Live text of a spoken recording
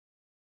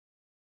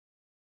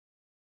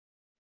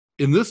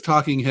In this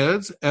Talking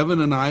Heads,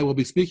 Evan and I will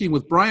be speaking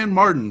with Brian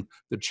Martin,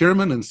 the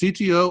chairman and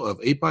CTO of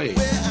 8x8.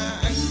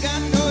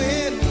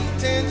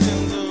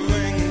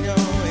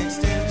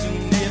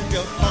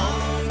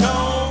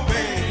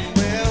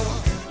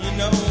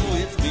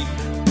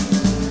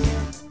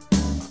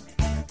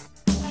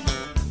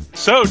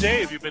 So,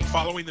 Dave, you've been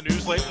following the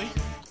news lately?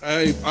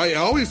 I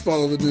always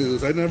follow the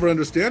news. I never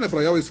understand it, but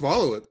I always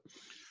follow it.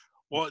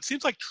 Well, it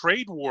seems like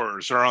trade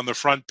wars are on the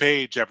front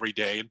page every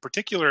day, in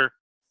particular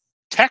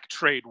tech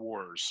trade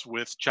wars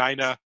with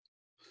China.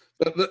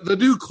 The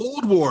new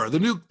Cold War, the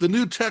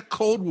new tech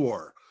Cold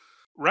War.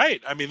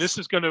 Right. I mean, this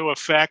is going to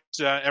affect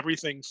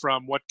everything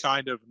from what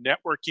kind of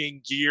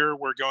networking gear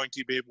we're going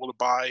to be able to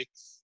buy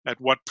at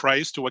what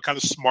price to what kind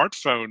of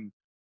smartphone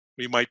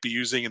we might be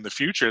using in the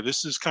future.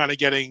 This is kind of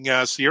getting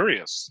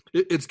serious.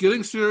 It's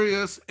getting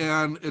serious,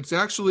 and it's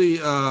actually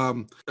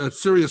a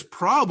serious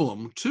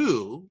problem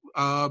too,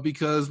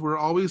 because we're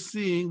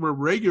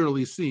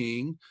regularly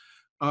seeing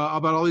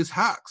about all these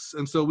hacks.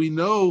 And so we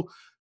know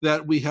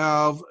that we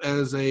have,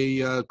 as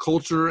a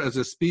culture, as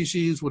a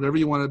species, whatever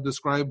you want to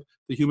describe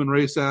the human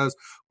race as,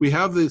 we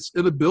have this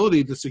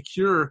inability to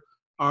secure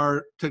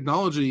our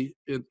technology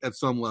at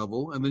some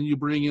level, and then you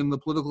bring in the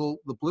political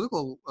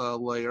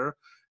layer,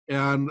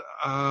 and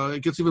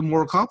it gets even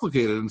more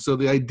complicated. And so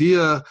the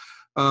idea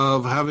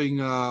of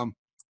having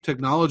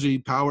technology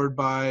powered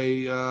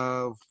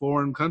by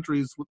foreign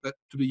countries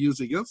to be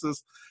used against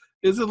us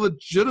is a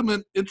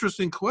legitimate,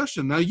 interesting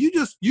question. Now, you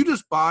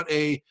just bought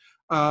a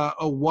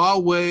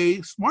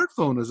Huawei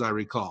smartphone, as I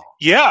recall.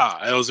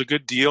 Yeah, it was a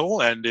good deal,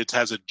 and it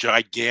has a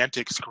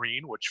gigantic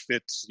screen, which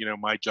fits,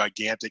 my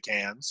gigantic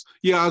hands.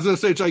 Yeah, I was going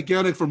to say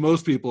gigantic for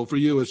most people. For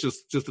you, it's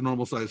just a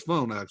normal sized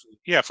phone, actually.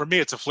 Yeah, for me,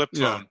 it's a flip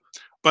phone.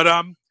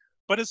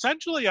 But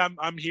essentially,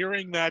 I'm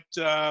hearing that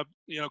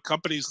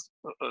companies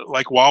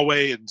like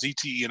Huawei and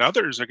ZTE and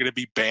others are going to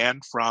be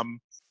banned from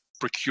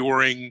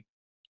procuring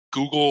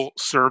Google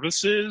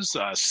services,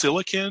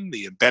 Silicon,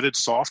 the embedded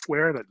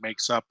software that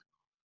makes up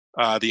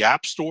the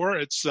App Store.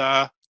 It's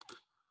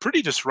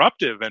pretty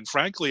disruptive, and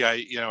frankly,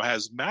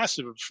 has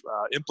massive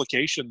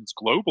implications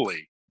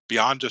globally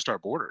beyond just our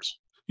borders.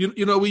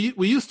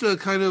 We used to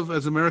kind of,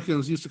 as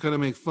Americans,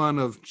 make fun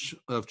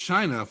of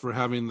China for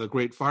having the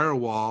Great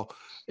Firewall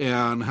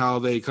and how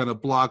they kind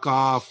of block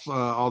off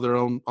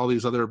all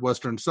these other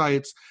Western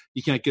sites.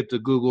 You can't get to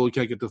Google, you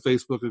can't get to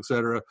Facebook, et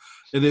cetera.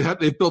 And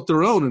they've built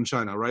their own in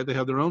China, right? They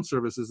have their own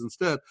services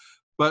instead.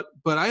 But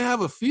I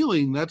have a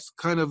feeling that's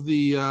kind of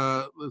it's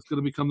going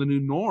to become the new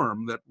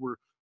norm, that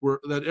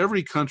that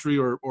every country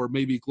or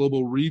maybe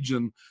global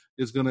region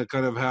is going to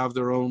kind of have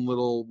their own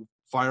little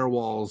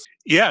firewalls.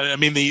 Yeah, I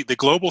mean, the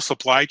global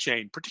supply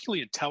chain,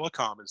 particularly in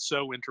telecom, is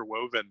so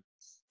interwoven.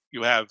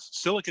 You have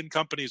silicon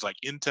companies like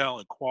Intel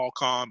and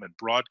Qualcomm and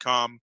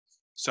Broadcom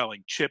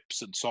selling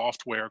chips and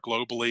software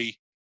globally.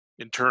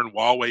 In turn,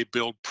 Huawei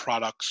build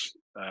products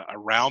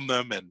around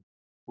them and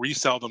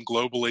resell them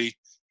globally.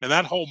 And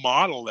that whole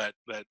model, that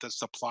the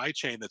supply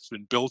chain that's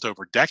been built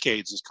over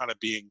decades, is kind of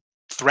being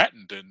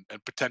threatened and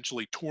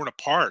potentially torn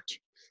apart.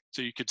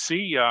 So you could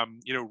see,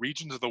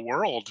 regions of the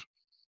world,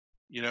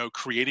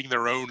 creating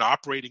their own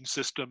operating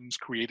systems,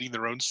 creating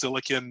their own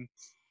silicon,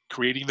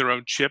 creating their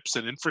own chips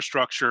and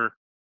infrastructure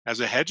as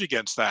a hedge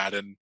against that.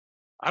 And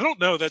I don't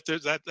know that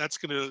that's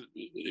going to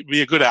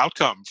be a good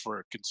outcome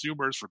for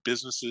consumers, for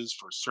businesses,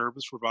 for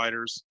service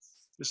providers.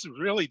 This is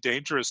really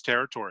dangerous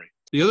territory.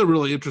 The other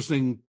really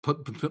interesting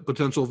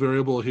potential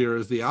variable here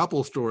is the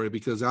Apple story,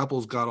 because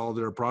Apple's got all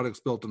their products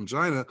built in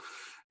China.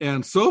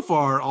 And so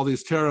far, all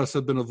these tariffs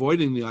have been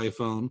avoiding the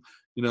iPhone.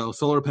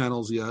 Solar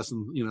panels, yes,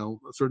 and,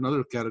 certain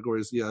other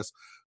categories, yes.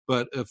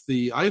 But if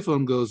the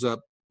iPhone goes up,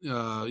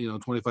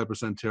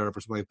 25% tariff or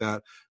something like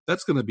that,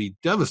 that's going to be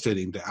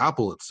devastating to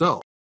Apple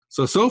itself.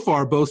 So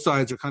far, both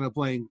sides are kind of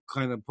playing,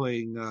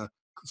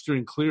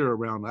 steering clear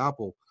around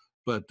Apple.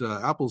 But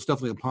Apple's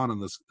definitely a pawn in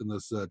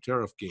this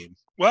tariff game.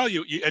 Well,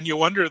 you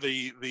wonder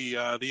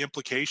the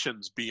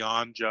implications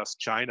beyond just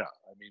China.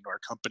 I mean, are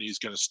companies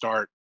going to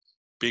start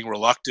being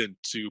reluctant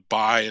to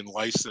buy and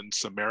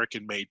license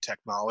American-made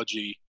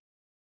technology,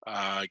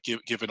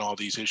 given all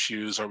these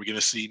issues? Are we going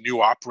to see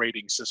new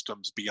operating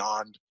systems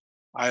beyond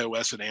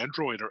iOS and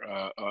Android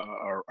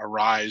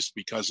arise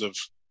because of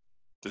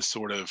this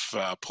sort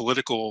of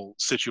political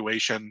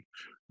situation?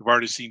 We've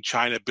already seen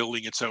China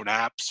building its own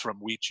apps from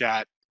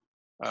WeChat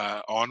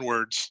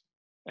onwards.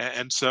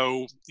 And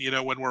so,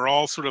 when we're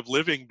all sort of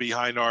living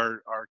behind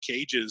our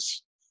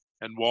cages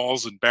and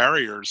walls and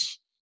barriers,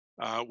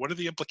 what are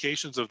the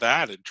implications of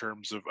that in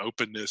terms of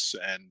openness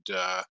and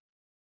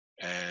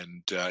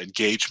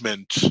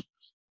engagement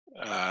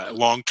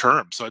long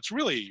term? So it's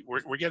really,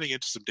 we're getting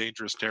into some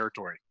dangerous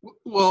territory.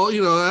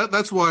 Well,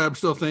 that's why I'm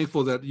so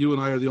thankful that you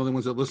and I are the only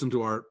ones that listen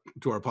to our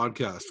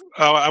podcast.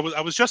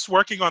 I was just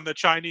working on the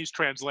Chinese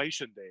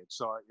translation, Dave.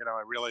 So I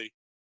really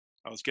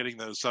I was getting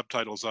those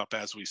subtitles up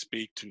as we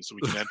speak too, so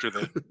we can enter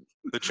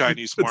the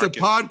Chinese It's market. a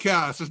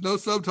podcast. There's no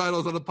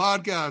subtitles on the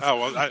podcast. Oh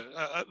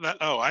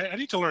well, I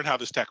need to learn how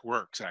this tech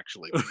works.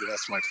 Actually, maybe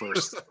that's my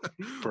first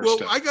well,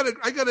 step.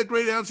 I got a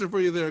great answer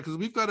for you there, because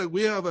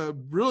we have a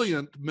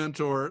brilliant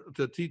mentor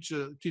to teach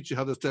you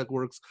how this tech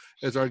works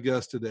as our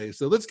guest today.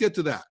 So let's get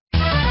to that.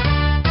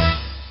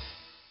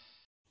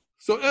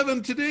 So,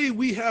 Evan, today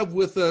we have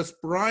with us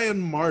Brian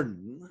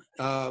Martin.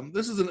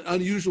 This is an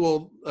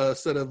unusual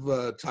set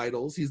of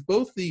titles. He's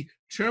both the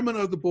chairman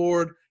of the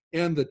board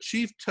and the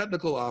chief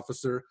technical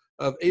officer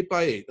of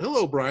 8x8.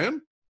 Hello,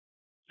 Brian.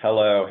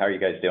 Hello. How are you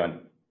guys doing?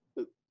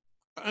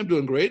 I'm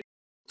doing great.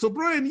 So,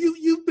 Brian,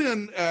 you've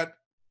been at,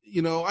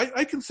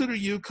 I consider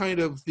you kind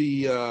of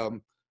the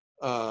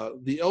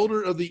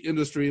elder of the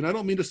industry, and I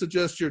don't mean to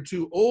suggest you're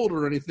too old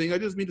or anything. I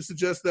just mean to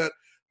suggest that,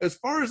 as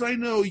far as I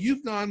know,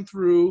 you've gone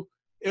through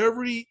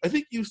I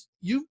think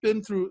you've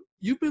been through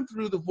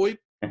the VoIP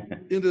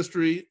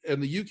industry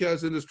and the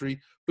UCaaS industry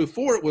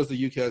before it was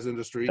the UCaaS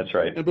industry. That's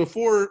right. And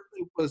before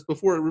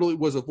it really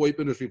was a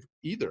VoIP industry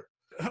either.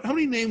 How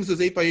many names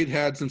has 8x8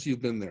 had since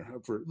you've been there?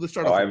 Let's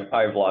start off.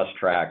 I've lost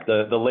track.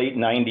 The late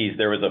 90s,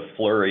 there was a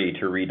flurry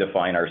to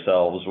redefine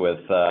ourselves with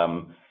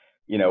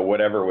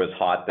whatever was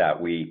hot that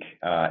week,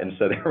 and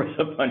so there was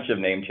a bunch of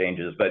name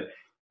changes. But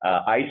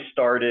I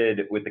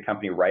started with the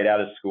company right out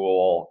of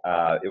school.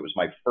 It was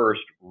my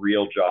first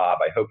real job.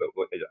 I hope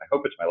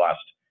it's my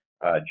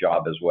last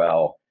job as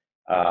well.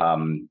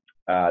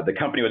 The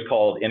company was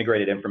called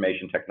Integrated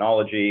Information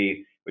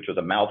Technology, which was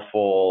a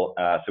mouthful.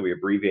 So we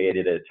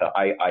abbreviated it to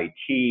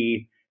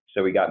IIT.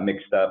 So we got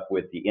mixed up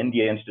with the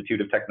India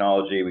Institute of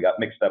Technology. We got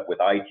mixed up with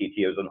ITT.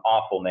 It was an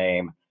awful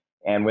name.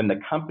 And when the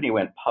company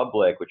went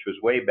public, which was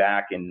way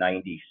back in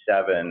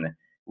 97,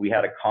 we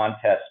had a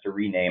contest to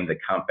rename the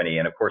company.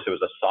 And of course, it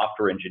was a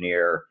software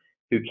engineer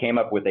who came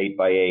up with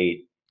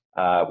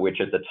 8x8,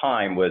 which at the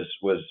time was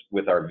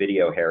with our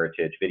video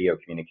heritage, video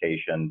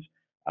communications,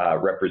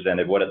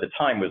 represented what at the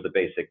time was the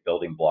basic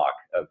building block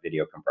of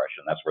video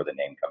compression. That's where the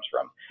name comes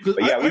from.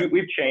 But yeah,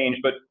 we've changed,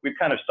 but we've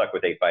kind of stuck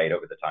with 8x8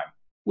 over the time.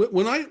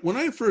 When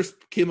I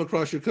first came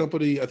across your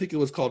company, I think it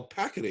was called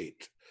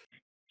Packet8.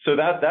 So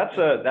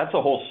that's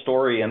a whole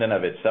story in and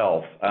of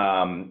itself.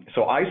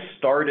 So I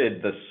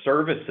started the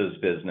services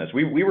business.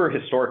 We were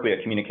historically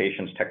a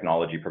communications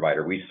technology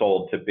provider. We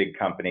sold to big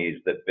companies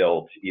that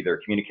built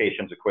either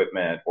communications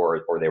equipment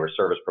or they were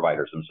service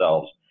providers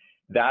themselves.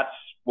 That's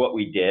what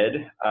we did.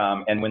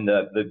 And when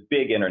the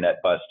big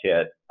internet bust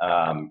hit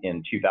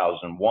in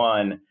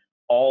 2001,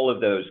 all of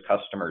those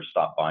customers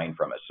stopped buying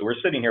from us. So we're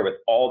sitting here with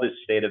all this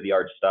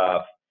state-of-the-art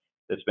stuff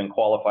that's been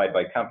qualified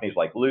by companies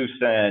like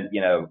Lucent,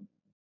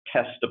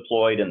 test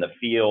deployed in the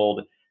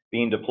field,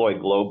 being deployed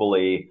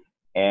globally.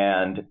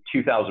 And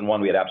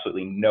 2001, we had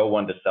absolutely no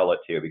one to sell it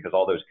to because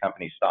all those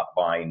companies stopped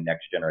buying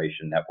next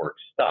generation network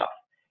stuff.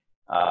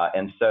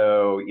 And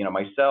so,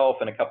 myself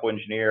and a couple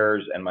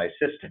engineers and my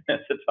assistant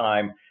at the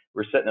time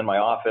were sitting in my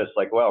office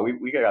like, well,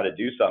 we got to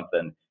do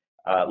something.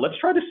 Let's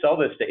try to sell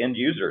this to end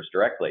users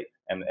directly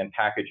and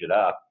package it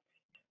up.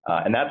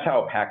 And that's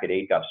how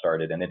Packet8 got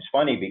started. And it's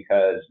funny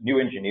because new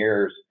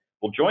engineers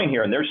will join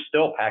here and there's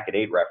still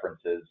Packet8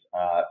 references,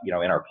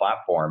 in our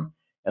platform.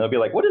 And they'll be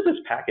like, what is this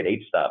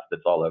Packet8 stuff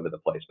that's all over the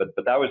place? But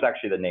that was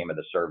actually the name of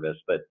the service.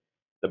 But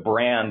the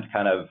brand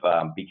kind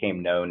of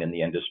became known in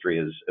the industry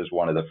as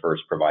one of the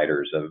first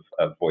providers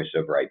of voice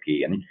over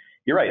IP. And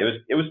you're right,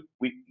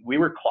 we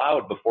were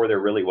cloud before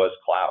there really was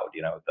cloud.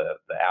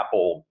 The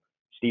Apple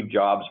Steve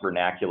Jobs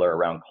vernacular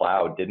around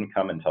cloud didn't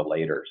come until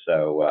later.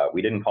 So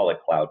we didn't call it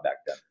cloud back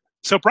then.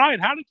 So Brian,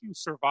 how did you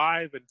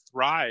survive and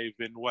thrive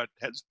in what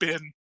has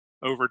been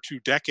over 2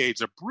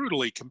 decades a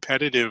brutally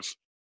competitive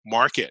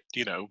market?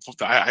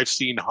 I've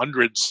seen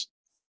hundreds,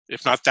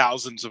 if not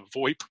thousands, of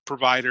VoIP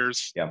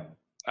providers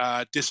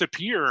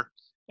disappear,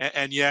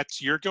 and yet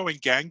you're going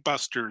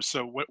gangbusters.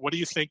 So what do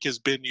you think has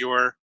been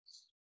your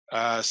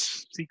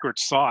secret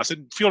sauce?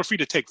 And feel free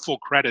to take full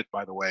credit,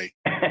 by the way,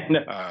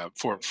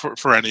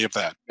 for any of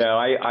that. No,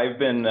 I've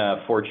been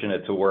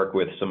fortunate to work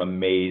with some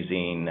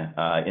amazing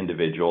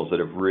individuals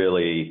that have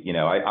really,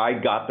 I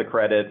got the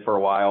credit for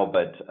a while,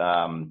 but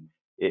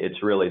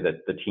it's really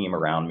the team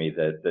around me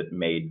that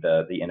made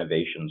the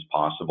innovations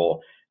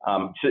possible.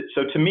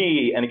 So to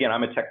me, and again,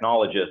 I'm a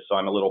technologist, so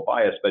I'm a little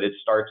biased, but it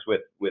starts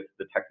with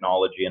the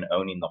technology and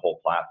owning the whole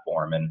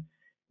platform. And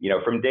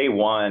from day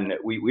one,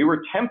 we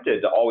were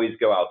tempted to always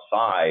go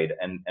outside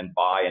and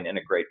buy and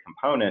integrate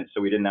components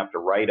so we didn't have to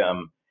write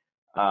them.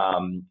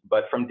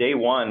 But from day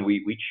one,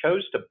 we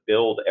chose to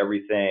build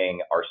everything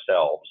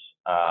ourselves.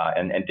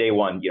 And day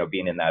one,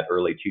 being in that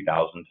early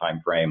 2000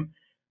 timeframe.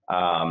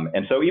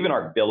 And so even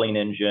our billing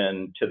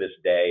engine to this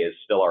day is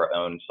still our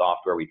own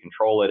software. We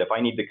control it. If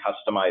I need to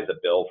customize a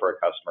bill for a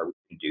customer, we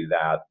can do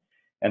that.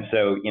 And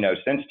so,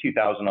 since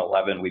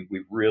 2011,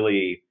 we've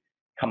really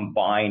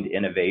combined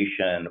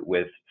innovation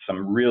with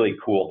some really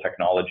cool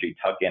technology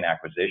tuck-in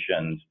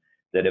acquisitions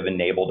that have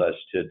enabled us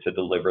to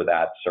deliver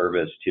that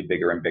service to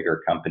bigger and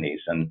bigger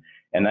companies. And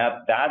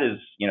that is,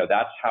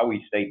 that's how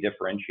we stay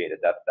differentiated.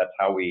 That's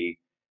how we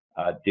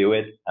do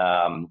it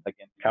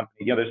against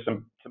companies. There's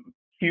some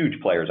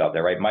huge players out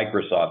there, right?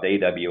 Microsoft,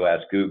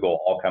 AWS, Google,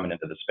 all coming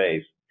into the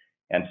space.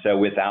 And so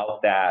without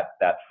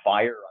that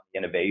fire on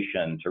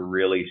innovation to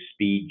really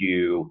speed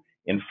you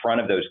in front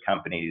of those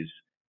companies,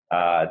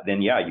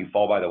 then yeah, you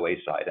fall by the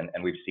wayside.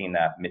 And we've seen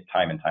that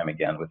time and time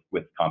again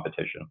with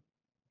competition.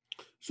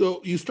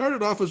 So you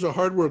started off as a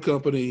hardware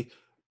company,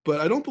 but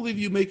I don't believe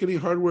you make any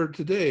hardware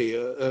today.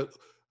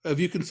 Have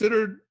you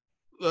considered,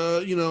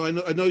 I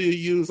know you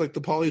use like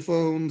the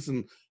Polyphones,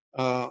 and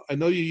I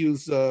know you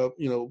use,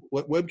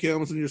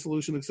 webcams in your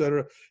solution, et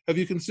cetera. Have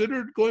you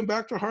considered going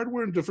back to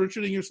hardware and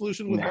differentiating your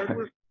solution with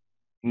hardware?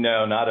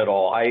 No, not at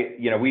all.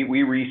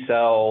 We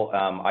resell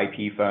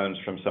IP phones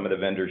from some of the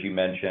vendors you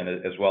mentioned,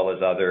 as well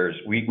as others.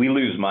 We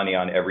lose money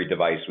on every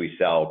device we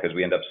sell because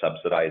we end up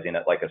subsidizing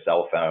it like a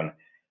cell phone.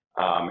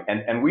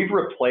 And we've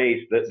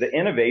replaced the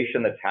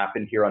innovation that's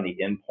happened here on the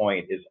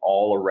endpoint is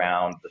all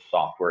around the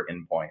software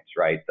endpoints,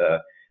 right? The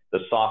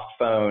soft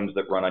phones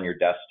that run on your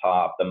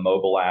desktop, the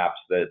mobile apps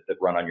that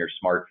run on your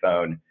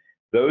smartphone.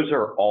 Those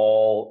are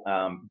all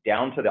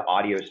down to the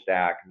audio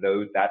stack.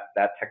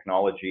 That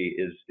technology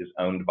is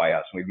owned by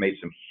us. And we've made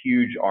some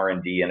huge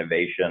R&D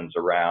innovations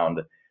around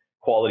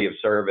quality of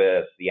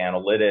service, the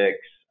analytics,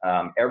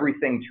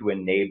 everything to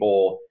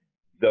enable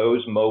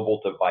those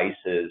mobile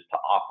devices to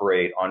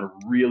operate on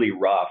really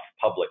rough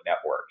public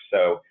networks.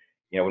 So,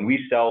 when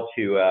we sell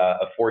to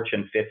a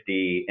Fortune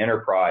 50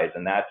 enterprise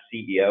and that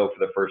CEO for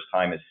the first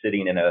time is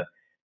sitting in a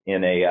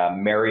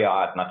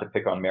Marriott, not to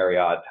pick on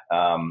Marriott,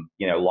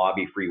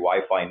 lobby-free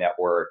Wi-Fi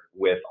network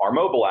with our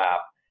mobile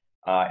app,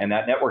 and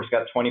that network's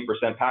got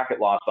 20% packet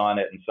loss on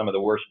it and some of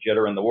the worst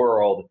jitter in the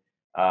world,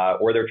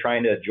 or they're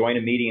trying to join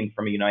a meeting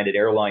from a United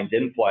Airlines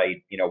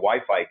in-flight,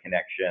 Wi-Fi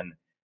connection.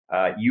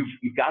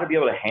 You've got to be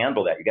able to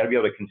handle that. You got to be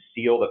able to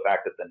conceal the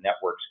fact that the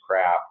network's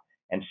crap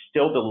and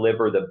still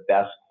deliver the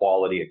best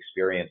quality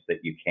experience that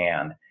you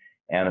can.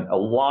 And a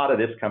lot of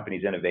this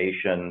company's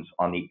innovations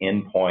on the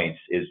endpoints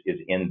is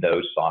in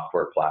those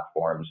software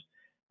platforms,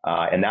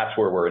 and that's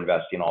where we're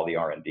investing all the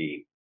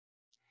R&D.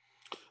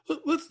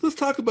 Let's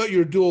talk about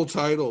your dual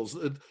titles.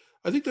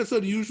 I think that's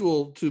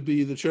unusual to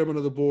be the chairman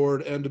of the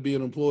board and to be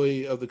an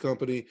employee of the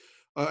company.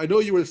 I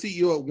know you were the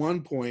CEO at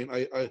one point.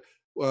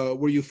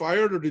 Were you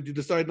fired, or did you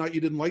decide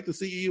you didn't like the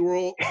CEO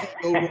role?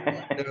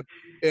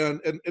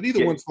 And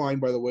either one's fine,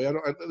 by the way.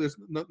 There's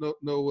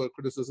no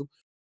criticism.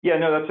 Yeah,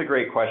 no, that's a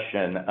great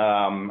question.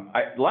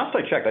 Last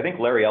I checked, I think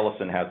Larry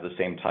Ellison has the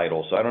same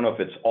title, so I don't know if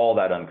it's all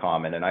that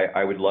uncommon, and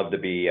I would love to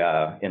be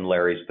in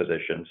Larry's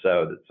position,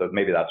 so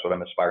maybe that's what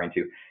I'm aspiring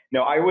to.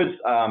 No, I was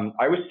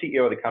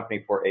CEO of the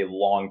company for a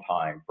long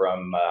time,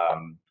 from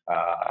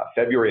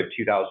February of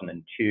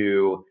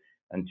 2002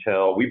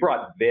 until we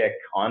brought Vic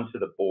onto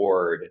the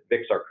board.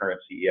 Vic's our current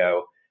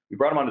CEO. We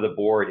brought him onto the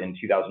board in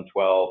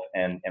 2012,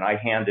 and I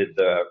handed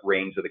the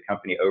reins of the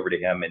company over to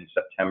him in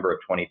September of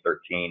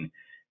 2013.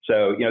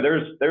 So,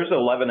 there's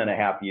 11 and a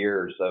half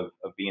years of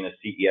being a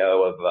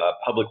CEO of a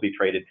publicly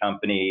traded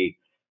company,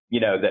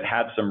 that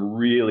had some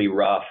really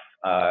rough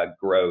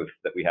growth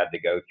that we had to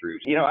go through.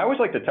 I always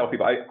like to tell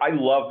people, I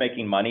love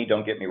making money,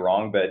 don't get me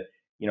wrong, but,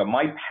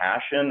 my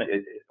passion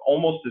is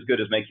almost as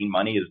good as making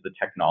money is the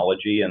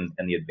technology and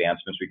the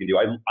advancements we can do.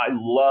 I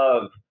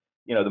love,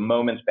 the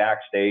moments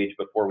backstage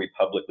before we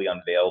publicly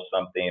unveil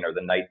something, or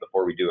the night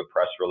before we do a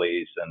press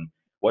release, and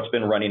what's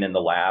been running in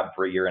the lab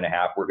for a year and a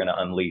half, we're going to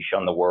unleash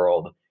on the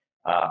world.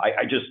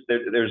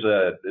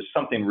 There's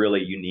something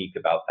really unique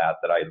about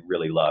that I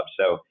really love.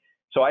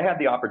 So I had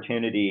the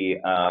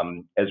opportunity,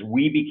 as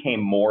we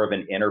became more of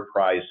an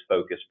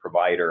enterprise-focused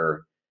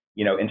provider,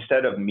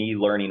 instead of me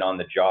learning on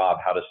the job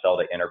how to sell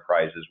to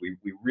enterprises, we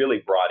really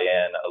brought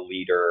in a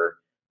leader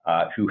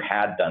who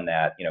had done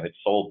that. Had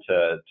sold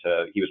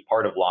he was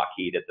part of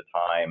Lockheed at the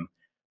time,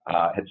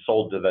 had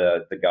sold to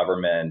the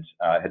government,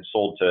 had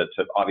sold to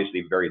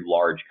obviously very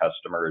large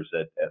customers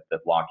that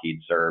Lockheed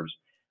serves.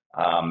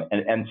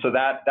 And so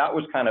that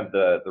was kind of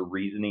the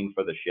reasoning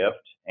for the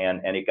shift,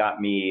 and it got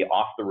me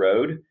off the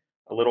road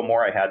a little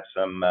more. I had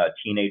some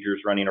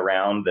teenagers running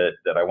around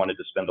that I wanted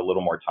to spend a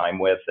little more time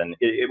with, and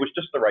it was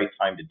just the right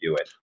time to do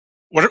it.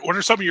 What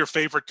are some of your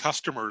favorite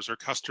customers or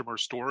customer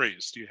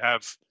stories? Do you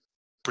have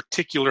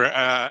particular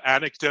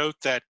anecdote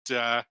that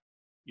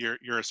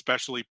you're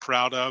especially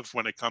proud of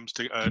when it comes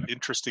to an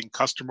interesting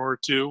customer or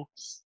two,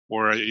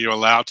 or are you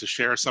allowed to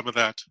share some of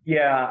that?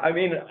 Yeah, I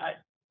mean,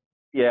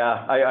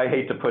 I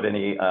hate to put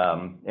any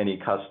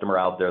customer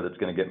out there that's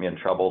going to get me in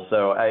trouble.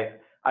 So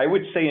I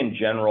would say in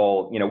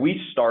general, we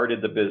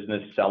started the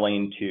business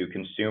selling to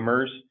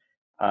consumers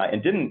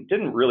and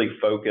didn't really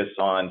focus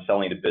on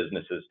selling to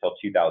businesses till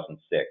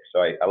 2006. So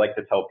I like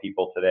to tell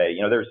people today,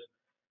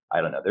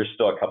 there's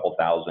still a couple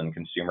thousand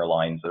consumer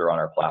lines that are on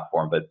our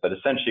platform, but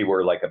essentially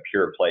we're like a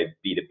pure play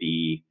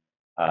B2B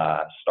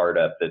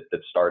startup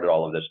that started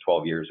all of this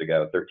 13 years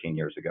ago,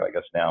 I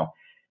guess now.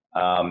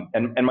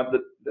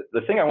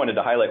 The thing I wanted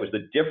to highlight was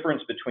the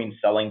difference between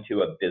selling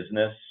to a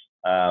business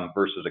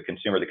versus a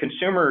consumer. The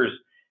consumers,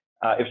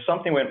 if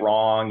something went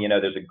wrong,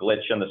 there's a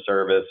glitch in the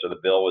service or the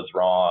bill was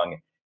wrong,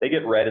 they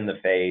get red in the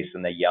face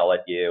and they yell at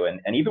you.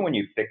 And even when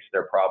you fix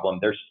their problem,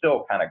 they're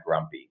still kind of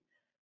grumpy.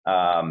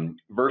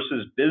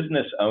 Versus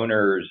business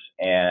owners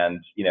and,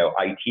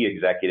 IT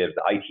executives,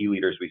 the IT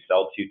leaders we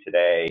sell to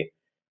today,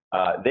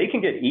 they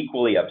can get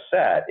equally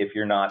upset if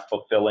you're not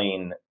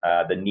fulfilling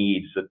the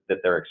needs that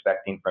they're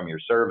expecting from your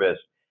service.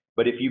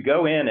 But if you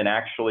go in and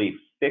actually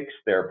fix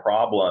their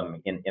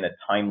problem in a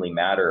timely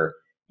manner,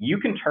 you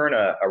can turn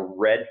a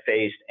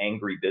red-faced,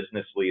 angry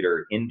business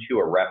leader into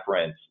a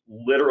reference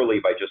literally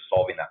by just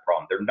solving that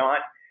problem. They're not,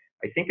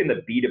 I think in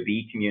the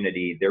B2B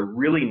community, they're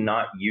really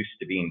not used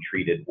to being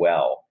treated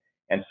well.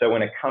 And so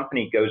when a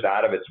company goes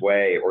out of its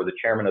way, or the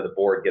chairman of the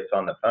board gets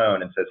on the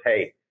phone and says,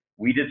 hey,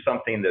 we did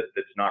something that's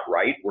not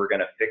right, we're going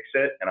to fix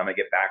it, and I'm going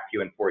to get back to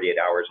you in 48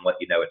 hours and let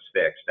you know it's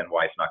fixed and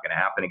why it's not going to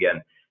happen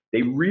again.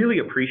 They really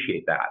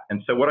appreciate that.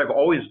 And so what I've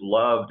always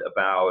loved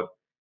about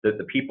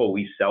the people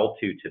we sell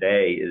to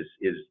today is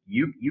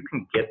you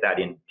can get that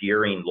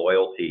endearing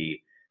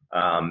loyalty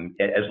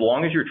as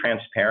long as you're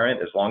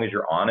transparent, as long as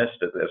you're honest,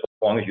 as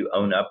long as you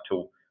own up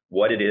to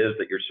what it is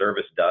that your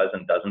service does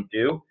and doesn't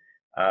do.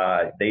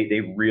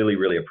 They really,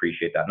 really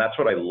appreciate that. And that's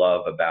what I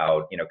love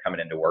about, coming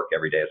into work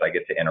every day, is I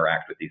get to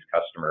interact with these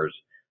customers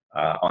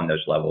on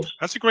those levels.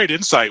 That's a great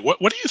insight. What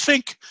do you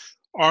think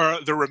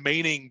are the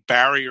remaining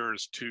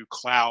barriers to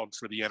cloud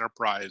for the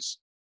enterprise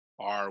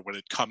are when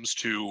it comes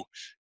to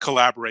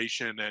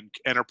collaboration and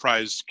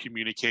enterprise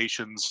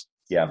communications?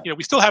 Yeah.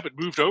 We still haven't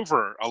moved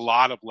over a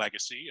lot of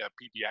legacy.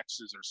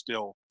 PBXs are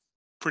still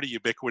pretty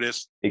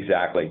ubiquitous.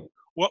 Exactly.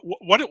 What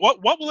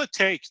will it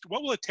take?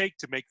 What will it take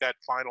to make that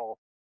final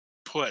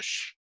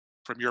push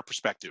from your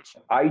perspective?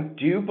 I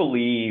do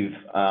believe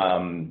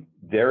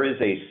there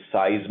is a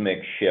seismic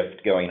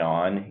shift going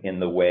on in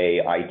the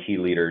way IT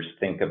leaders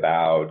think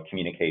about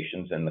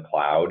communications in the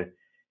cloud.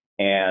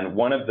 And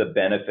one of the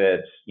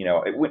benefits,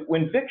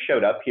 when Vic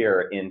showed up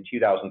here in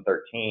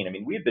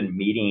 2013, we had been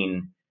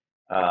meeting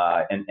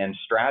and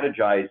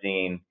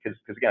strategizing, because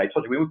again, I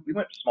told you we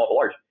went small to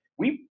large.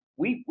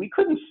 We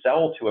couldn't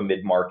sell to a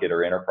mid-market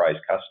or enterprise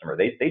customer.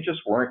 They just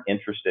weren't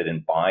interested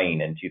in buying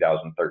in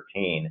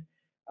 2013.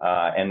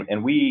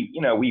 And we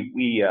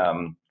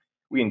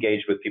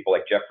engaged with people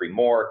like Jeffrey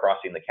Moore,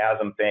 Crossing the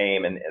Chasm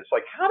fame, and it's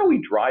like, how do we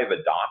drive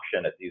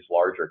adoption at these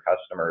larger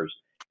customers?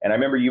 And I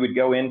remember you would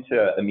go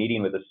into a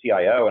meeting with a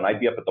CIO, and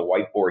I'd be up at the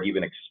whiteboard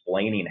even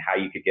explaining how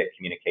you could get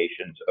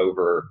communications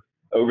over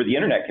the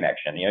internet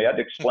connection. You had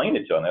to explain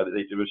it to them.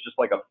 It was just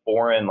like a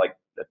foreign,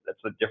 that's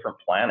a different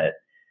planet.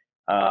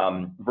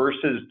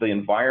 Versus the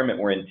environment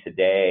we're in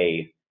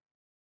today,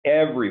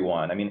 every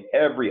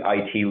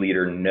IT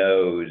leader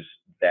knows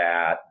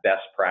that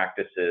best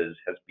practices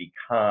has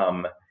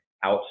become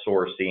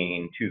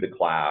outsourcing to the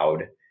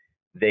cloud.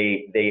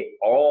 They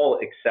all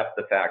accept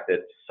the fact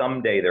that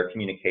someday their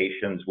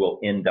communications will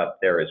end up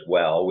there as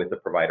well with a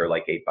provider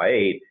like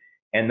 8x8.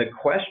 And the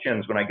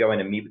questions when I go in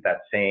and meet with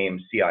that same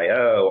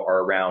CIO are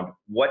around,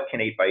 what can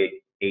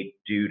 8x8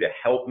 do to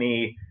help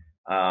me?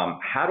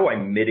 How do I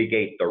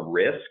mitigate the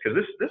risk?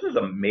 Because this is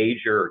a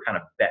major kind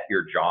of bet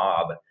your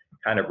job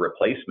kind of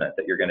replacement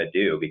that you're going to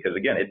do. Because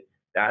again,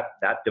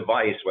 that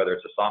device, whether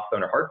it's a soft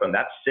phone or hard phone,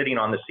 that's sitting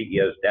on the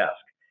CEO's desk.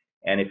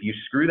 And if you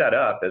screw that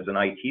up as an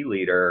IT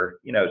leader,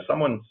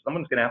 someone's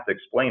going to have to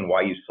explain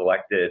why you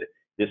selected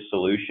this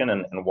solution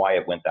and why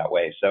it went that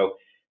way. So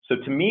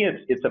to me,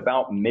 it's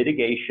about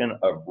mitigation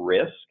of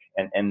risk,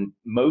 and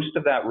most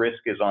of that risk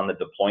is on the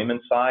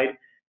deployment side.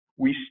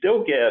 We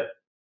still get,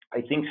 I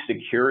think,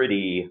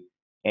 security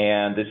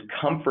and this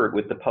comfort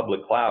with the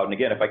public cloud. And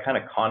again, if I kind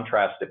of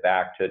contrast it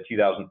back to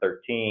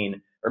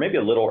 2013, or maybe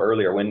a little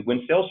earlier, when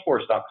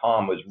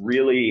Salesforce.com was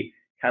really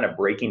kind of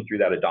breaking through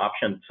that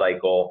adoption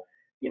cycle,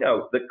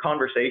 the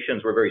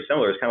conversations were very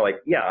similar. It's kind of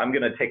like, yeah, I'm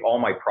going to take all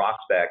my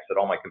prospects that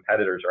all my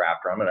competitors are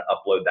after, I'm going to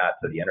upload that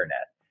to the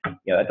internet.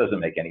 That doesn't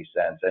make any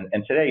sense.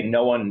 And today,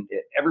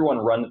 everyone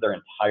runs their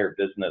entire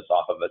business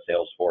off of a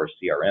Salesforce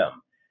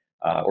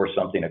CRM or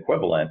something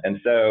equivalent. And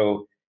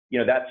so,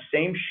 that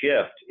same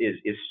shift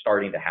is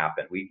starting to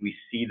happen. We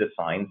see the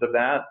signs of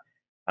that.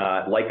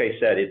 Like I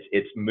said,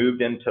 it's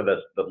moved into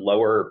the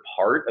lower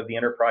part of the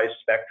enterprise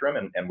spectrum,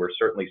 and we're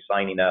certainly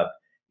signing up,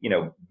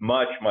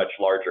 much, much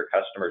larger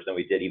customers than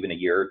we did even a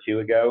year or two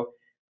ago.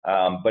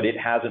 But it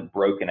hasn't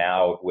broken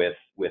out with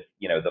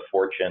the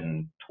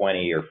Fortune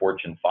 20 or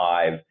Fortune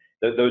 5.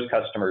 Those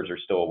customers are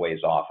still a ways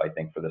off, I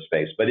think, for the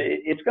space. But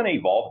it's going to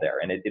evolve there,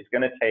 and it's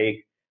going to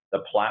take the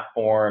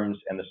platforms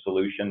and the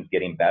solutions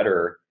getting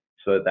better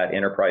so that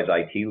enterprise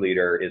IT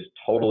leader is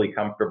totally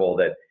comfortable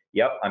that,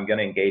 yep, I'm going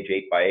to engage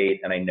 8x8,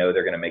 and I know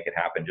they're going to make it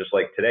happen. Just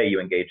like today, you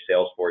engage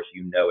Salesforce,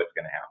 it's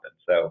going to happen.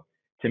 So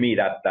to me,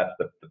 that's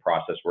the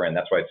process we're in.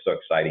 That's why it's so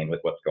exciting with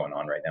what's going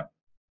on right now.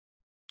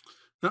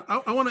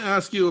 Now, I want to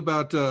ask you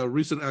about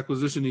recent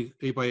acquisition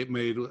 8x8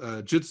 made,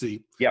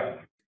 Jitsi. Yeah.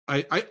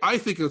 I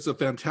think it's a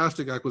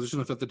fantastic acquisition.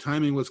 I thought the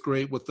timing was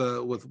great with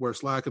where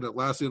Slack and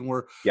Atlassian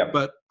were. Yep.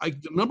 But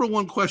number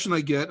one question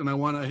I get, and I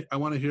want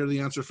to hear the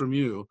answer from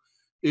you,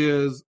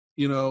 is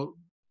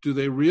do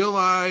they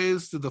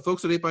realize, do the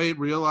folks at 8x8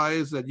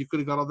 realize that you could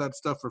have got all that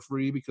stuff for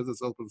free because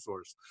it's open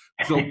source?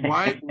 So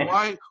why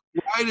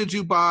did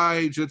you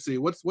buy Jitsi?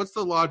 What's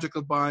the logic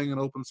of buying an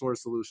open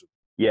source solution?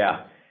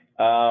 Yeah,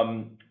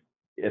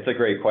 it's a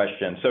great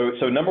question.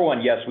 So number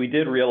one, yes, we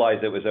did realize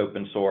it was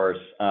open source.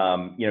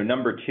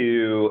 Number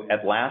two,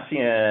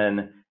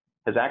 Atlassian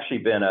has actually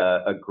been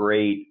a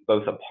great,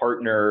 both a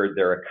partner,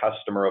 they're a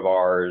customer of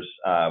ours.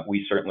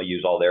 We certainly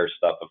use all their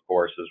stuff, of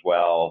course, as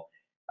well.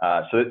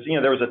 So it's,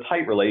 there was a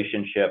tight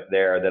relationship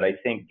there that I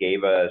think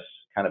gave us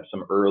kind of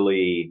some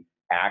early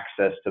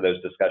access to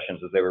those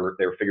discussions as they were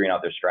figuring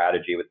out their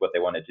strategy with what they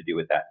wanted to do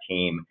with that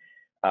team.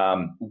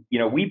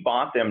 We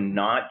bought them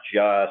not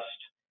just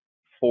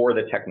for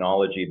the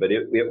technology, but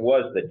it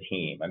was the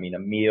team. I mean,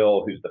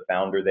 Emil, who's the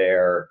founder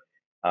there,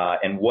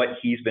 and what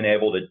he's been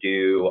able to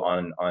do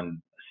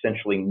on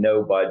essentially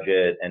no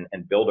budget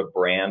and build a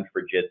brand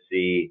for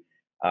Jitsi,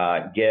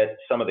 get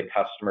some of the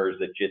customers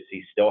that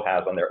Jitsi still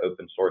has on their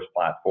open source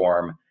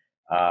platform.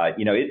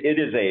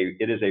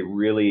 It is a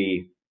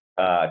really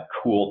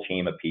cool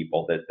team of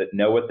people that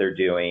know what they're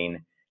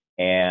doing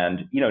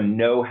and,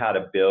 know how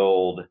to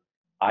build,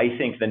 I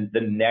think,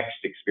 the next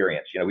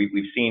experience.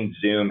 We've seen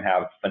Zoom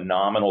have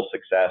phenomenal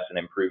success in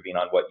improving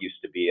on what used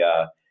to be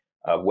a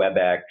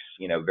WebEx,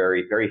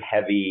 very, very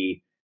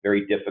heavy,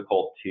 very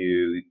difficult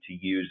to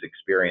use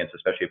experience,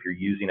 especially if you're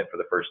using it for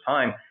the first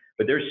time.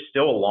 But there's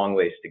still a long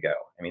ways to go.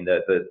 I mean,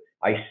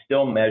 I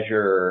still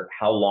measure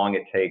how long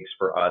it takes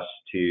for us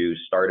to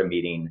start a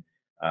meeting.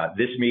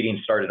 This meeting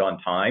started on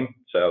time,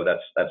 so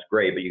that's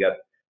great. But you got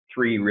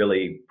three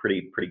really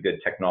pretty good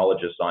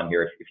technologists on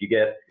here. If you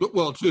get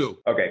two.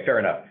 Okay, fair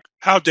enough.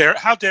 How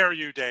dare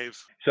you, Dave?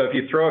 So if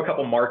you throw a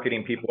couple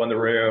marketing people in the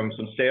room,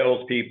 some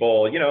sales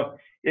people,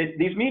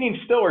 these meetings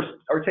still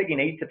are taking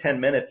 8 to 10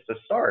 minutes to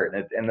start.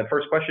 And the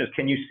first question is,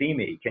 can you see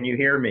me? Can you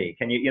hear me?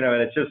 Can you,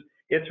 and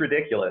it's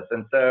ridiculous.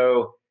 And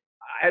so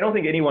I don't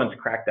think anyone's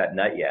cracked that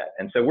nut yet.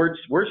 And so we're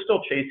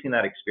still chasing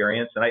that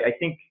experience. And I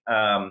think,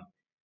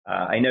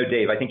 I know,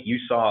 Dave, I think you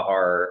saw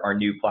our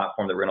new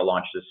platform that we're going to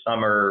launch this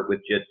summer with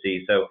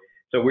Jitsi.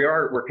 So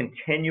we're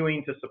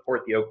continuing to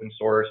support the open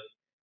source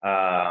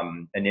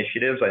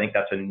initiatives. I think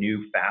that's a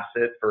new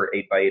facet for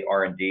 8x8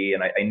 R&D.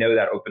 And I know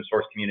that open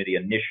source community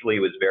initially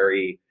was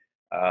very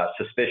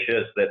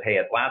suspicious that, hey,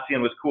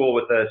 Atlassian was cool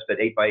with us, but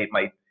 8x8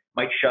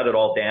 might shut it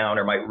all down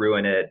or might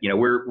ruin it.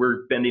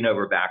 We're bending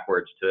over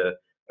backwards to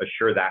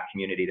assure that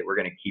community that we're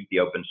going to keep the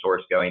open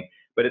source going.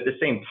 But at the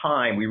same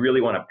time, we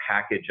really want to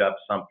package up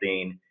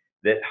something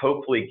that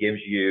hopefully gives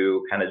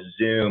you kind of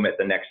Zoom at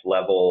the next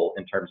level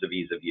in terms of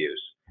ease of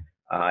use.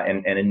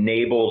 And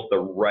enables the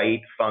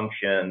right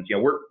functions.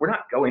 We're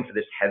not going for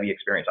this heavy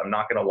experience. I'm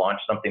not going to launch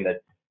something that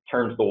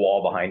turns the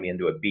wall behind me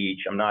into a beach.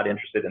 I'm not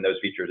interested in those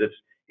features.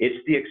 It's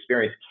the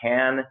experience.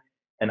 Can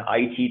an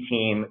IT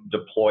team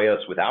deploy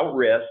us without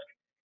risk,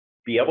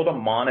 be able to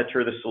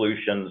monitor the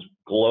solutions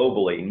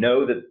globally,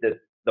 know that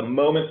the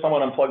moment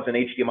someone unplugs an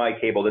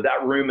HDMI cable,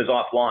 that room is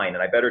offline, and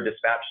I better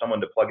dispatch someone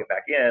to plug it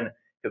back in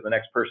because the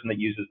next person that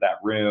uses that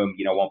room,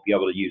 won't be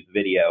able to use the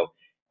video.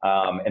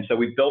 And so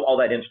we've built all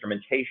that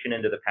instrumentation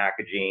into the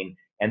packaging.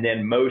 And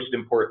then most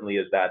importantly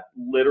is that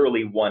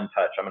literally one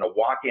touch. I'm going to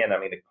walk in, I'm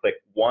going to click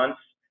once,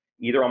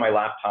 either on my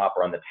laptop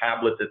or on the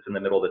tablet that's in the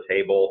middle of the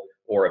table,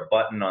 or a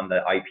button on the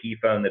IP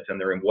phone that's in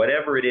the room,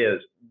 whatever it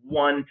is,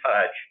 one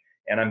touch,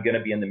 and I'm going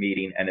to be in the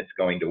meeting and it's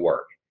going to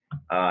work.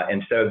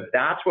 And so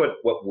that's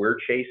what we're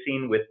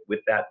chasing with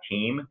that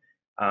team.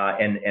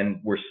 And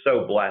we're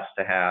so blessed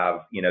to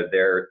have,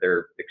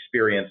 their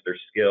experience, their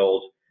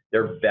skills.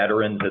 They're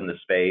veterans in the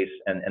space,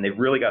 and they've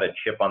really got a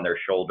chip on their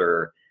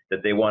shoulder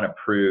that they want to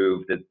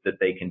prove that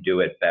they can do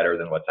it better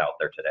than what's out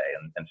there today.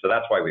 And so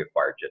that's why we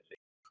acquired Jitsi.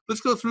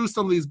 Let's go through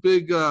some of these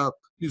big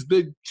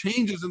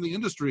changes in the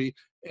industry.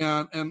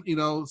 And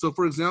so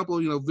for example,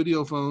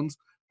 video phones.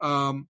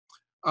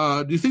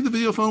 Do you think the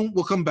video phone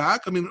will come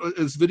back? I mean,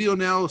 is video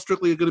now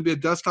strictly going to be a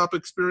desktop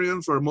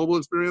experience or a mobile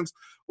experience?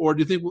 Or do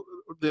you think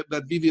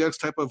that VVX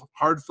type of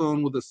hard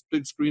phone with a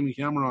big screen and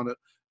camera on it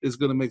is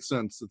going to make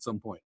sense at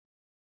some point?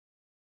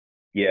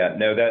 Yeah,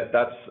 no,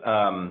 that's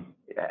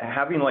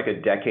having like a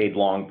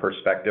decade-long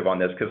perspective on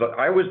this, because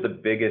I was the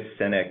biggest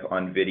cynic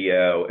on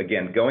video.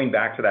 Again, going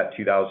back to that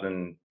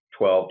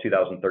 2012,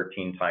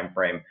 2013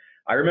 timeframe,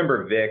 I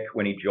remember Vic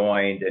when he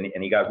joined,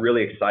 and he got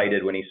really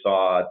excited when he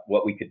saw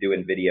what we could do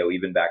in video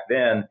even back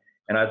then.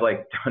 And I was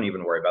like, don't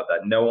even worry about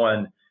that. No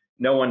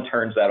one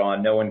turns that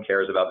on. No one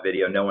cares about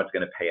video. No one's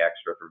going to pay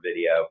extra for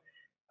video.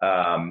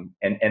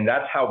 And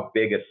that's how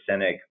big a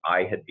cynic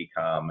I had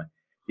become.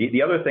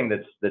 The other thing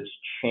that's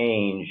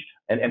changed,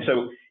 and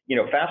so,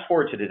 fast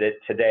forward to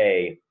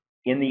today,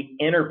 in the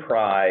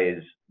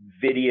enterprise,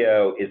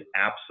 video is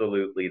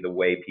absolutely the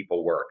way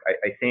people work.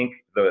 I think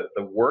the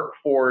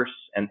workforce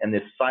and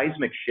this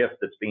seismic shift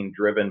that's being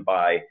driven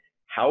by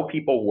how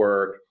people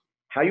work,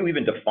 how you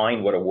even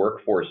define what a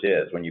workforce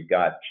is when you've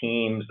got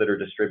teams that are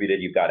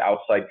distributed, you've got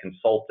outside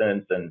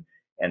consultants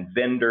and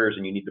vendors,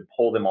 and you need to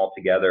pull them all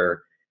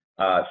together.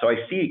 So I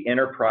see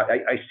enterprise,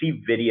 I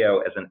see video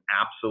as an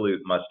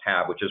absolute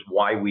must-have, which is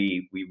why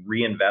we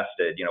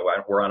reinvested.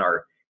 We're on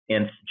our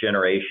nth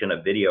generation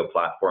of video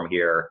platform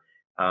here.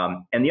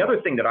 And the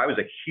other thing that I was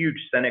a huge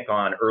cynic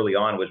on early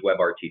on was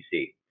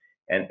WebRTC.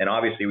 And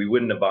obviously we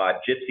wouldn't have bought.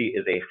 Jitsi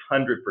is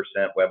 100%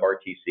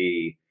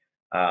 WebRTC.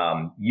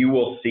 You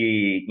will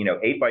see,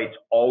 8x8's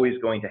always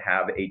going to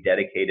have a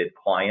dedicated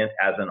client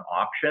as an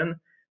option,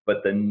 but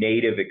the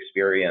native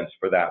experience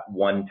for that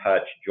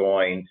one-touch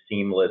join,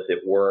 seamless, it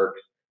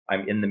works,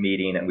 I'm in the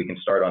meeting and we can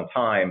start on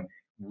time,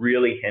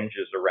 really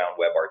hinges around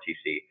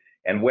WebRTC.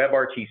 And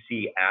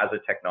WebRTC as a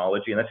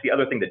technology, and that's the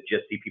other thing that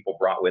Jitsi people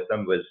brought with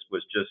them was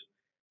just,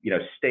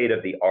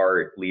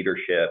 state-of-the-art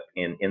leadership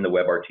in the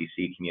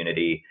WebRTC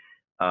community.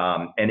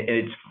 And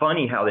it's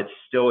funny how it's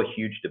still a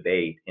huge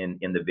debate in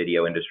the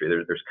video industry.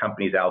 There's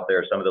companies out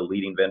there, some of the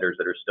leading vendors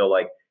that are still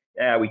like,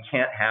 we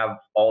can't have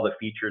all the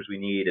features we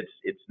need.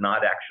 It's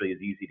not actually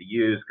as easy to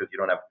use because you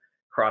don't have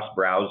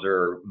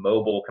cross-browser,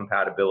 mobile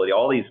compatibility,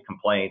 all these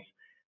complaints.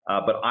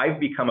 But I've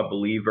become a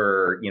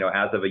believer,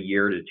 as of a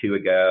year to two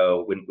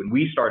ago, when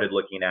we started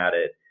looking at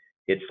it,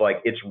 it's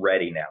like it's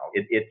ready now.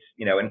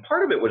 And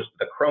part of it was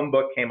the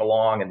Chromebook came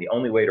along, and the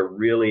only way to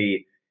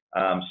really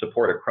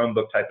support a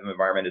Chromebook type of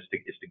environment is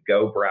to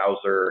go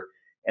browser.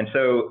 And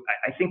so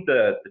I think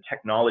the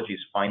technology's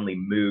finally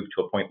moved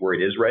to a point where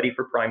it is ready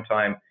for prime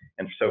time.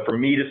 And so for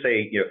me to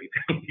say, if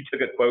you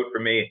took a quote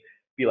from me, it'd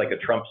be like a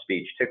Trump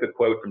speech. Took a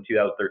quote from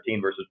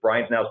 2013 versus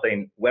Brian's now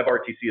saying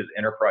WebRTC is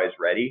enterprise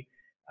ready.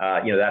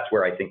 That's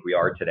where I think we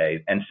are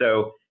today. And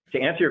so to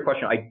answer your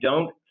question, I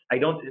don't,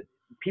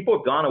 people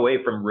have gone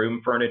away from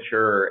room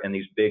furniture and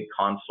these big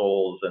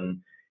consoles and,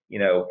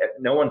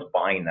 no one's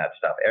buying that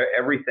stuff.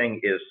 Everything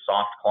is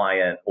soft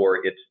client, or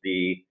it's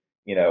the,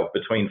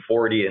 between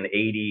 40 and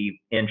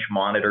 80 inch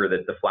monitor,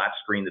 that the flat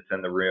screen that's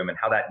in the room, and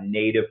how that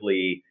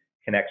natively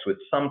connects with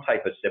some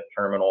type of SIP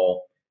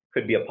terminal.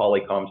 Could be a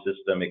Polycom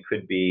system. It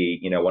could be,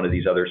 one of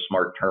these other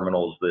smart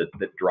terminals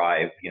that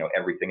drive,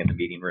 everything in the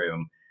meeting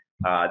room.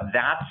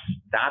 That's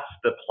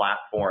the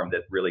platform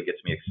that really gets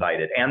me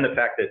excited. And the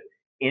fact that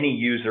any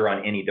user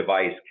on any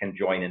device can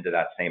join into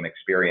that same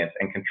experience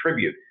and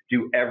contribute,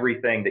 do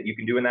everything that you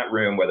can do in that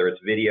room, whether it's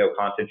video,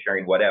 content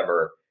sharing,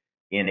 whatever,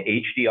 in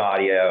HD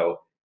audio.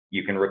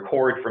 You can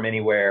record from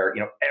anywhere,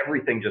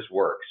 everything just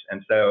works.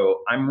 And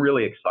so I'm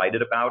really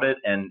excited about it.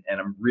 And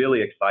I'm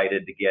really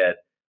excited to get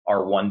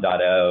our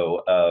 1.0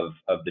 of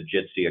the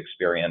Jitsi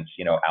experience,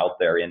 out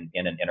there in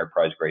an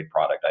enterprise grade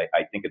product.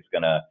 I think it's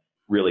going to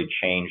really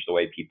change the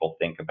way people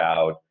think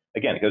about.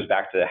 Again, it goes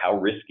back to how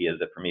risky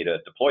is it for me to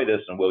deploy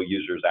this, and will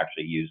users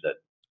actually use it?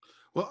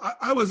 Well,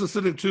 I was a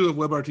cynic too of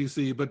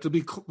WebRTC, but to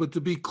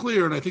be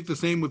clear, and I think the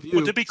same with you.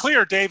 Well, to be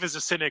clear, Dave is a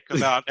cynic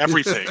about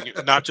everything,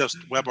 not just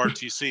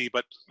WebRTC.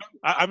 But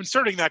I'm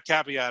inserting that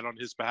caveat on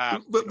his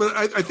behalf. But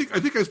I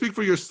think I speak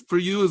for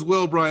you as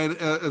well, Brian,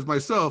 as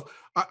myself.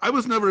 I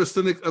was never a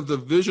cynic of the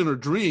vision or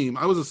dream.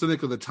 I was a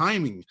cynic of the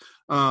timing.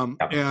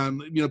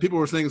 And people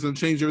were saying it's going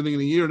to change everything in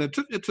a year, and it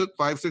took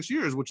 5-6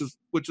 years, which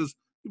is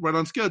right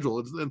on schedule.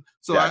 And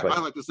so exactly. I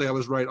like to say I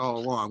was right all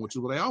along, which is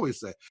what I always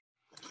say.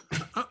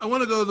 I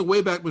want to go to the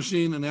Wayback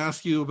Machine and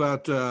ask you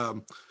about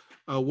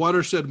a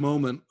watershed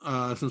moment,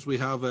 since we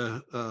have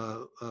a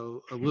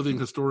living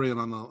historian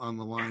on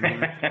the line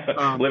here.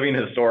 Living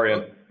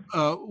historian.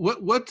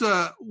 What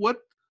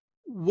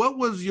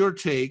was your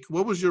take?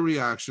 What was your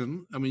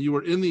reaction? I mean, you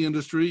were in the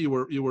industry. You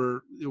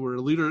were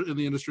a leader in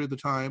the industry at the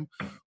time.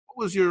 What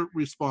was your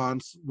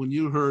response when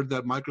you heard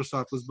that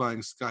Microsoft was buying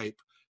Skype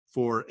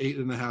for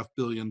 $8.5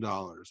 billion?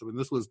 I mean,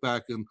 this was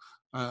back in,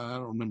 I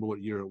don't remember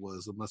what year it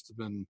was. It must have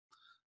been,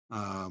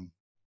 what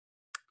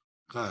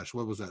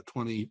was that?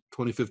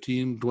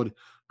 2015,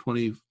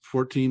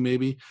 2014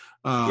 maybe.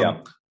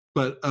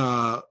 But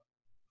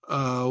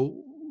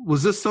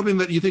was this something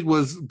that you think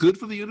was good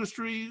for the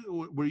industry?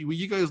 Were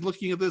you guys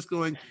looking at this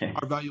going,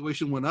 our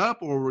valuation went up,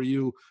 or were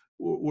you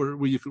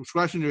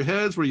scratching your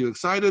heads? Were you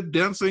excited,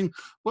 dancing?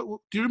 What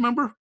do you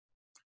remember?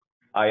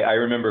 I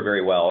remember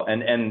very well,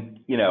 and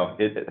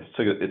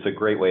it's a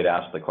great way to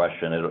ask the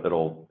question.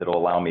 It'll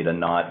allow me to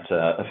not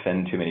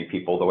offend too many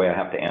people the way I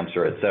have to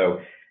answer it. So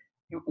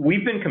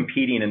we've been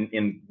competing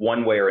in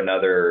one way or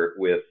another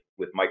with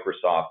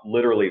Microsoft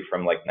literally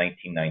from like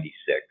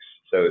 1996.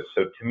 So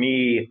to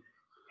me,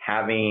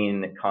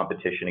 having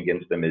competition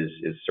against them is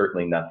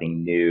certainly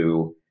nothing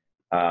new.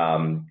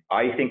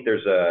 I think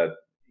there's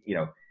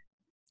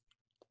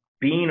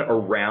being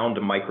around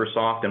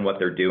Microsoft and what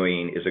they're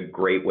doing is a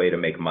great way to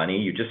make money.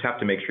 You just have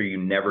to make sure you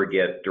never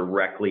get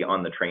directly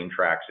on the train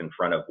tracks in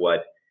front of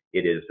what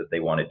it is that they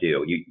want to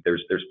do.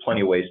 There's plenty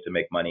of ways to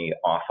make money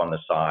off on the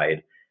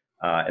side.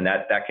 And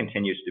that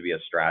continues to be a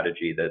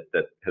strategy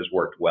that has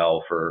worked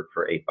well for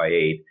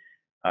 8x8.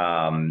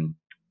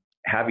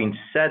 Having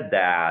said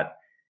that,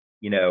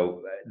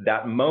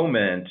 that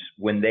moment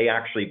when they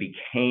actually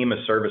became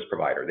a service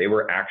provider, they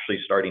were actually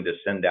starting to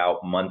send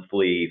out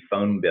monthly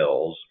phone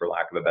bills, for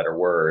lack of a better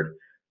word,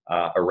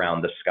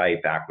 around the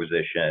Skype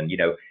acquisition.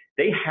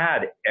 they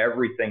had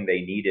everything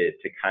they needed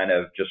to kind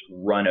of just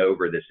run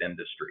over this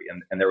industry.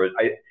 And there was,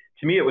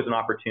 to me, it was an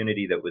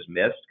opportunity that was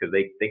missed because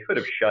they could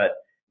have shut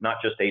not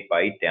just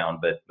 8x8 down,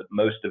 but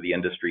most of the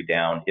industry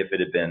down if it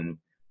had been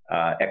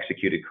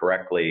executed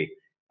correctly.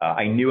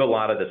 I knew a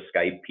lot of the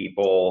Skype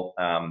people.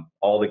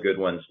 All the good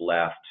ones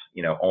left,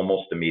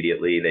 almost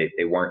immediately.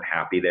 They weren't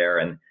happy there,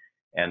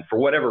 and for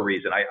whatever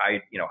reason,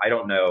 I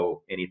don't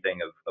know anything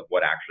of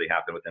what actually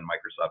happened within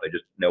Microsoft. I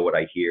just know what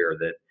I hear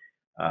that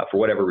for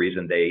whatever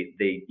reason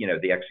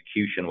the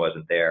execution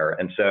wasn't there,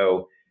 and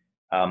so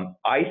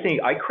I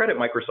think I credit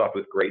Microsoft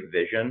with great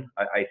vision.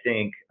 I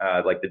think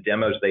like the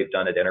demos they've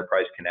done at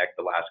Enterprise Connect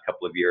the last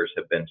couple of years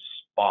have been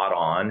spot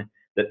on.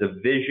 That the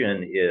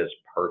vision is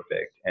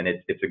perfect, and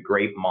it's a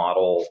great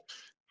model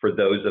for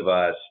those of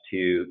us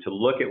to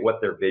look at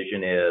what their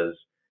vision is,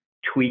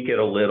 tweak it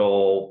a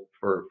little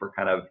for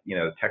kind of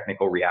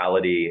technical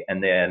reality,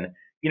 and then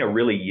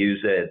really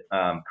use it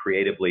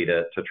creatively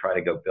to try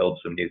to go build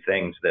some new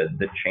things that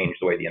change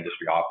the way the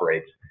industry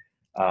operates.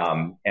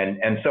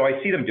 And so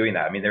I see them doing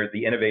that. I mean, there's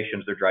the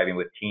innovations they're driving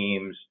with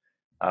Teams.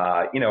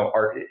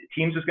 Our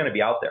Teams is going to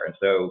be out there, and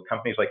so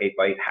companies like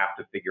 8x8 have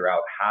to figure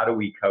out how do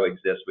we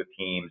coexist with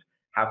Teams.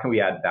 How can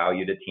we add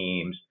value to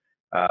Teams?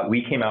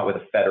 We came out with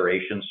a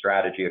federation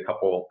strategy a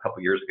couple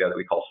years ago that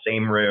we call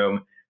Same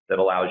Room, that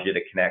allows you to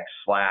connect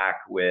Slack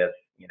with,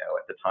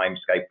 at the time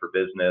Skype for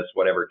Business,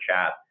 whatever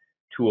chat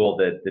tool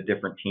that the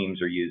different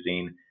teams are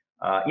using.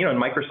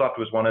 And Microsoft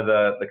was one of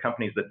the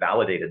companies that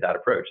validated that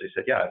approach. They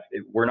said, yeah,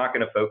 we're not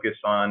going to focus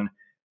on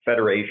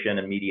federation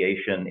and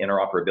mediation,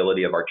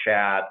 interoperability of our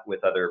chat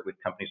with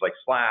companies like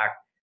Slack.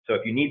 So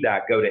if you need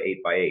that, go to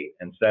 8x8.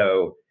 And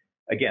so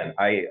again,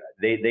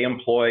 they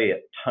employ a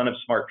ton of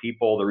smart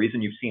people. The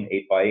reason you've seen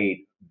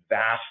 8x8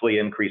 vastly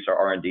increase our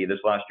R&D this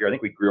last year, I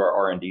think we grew our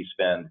R&D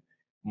spend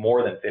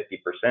more than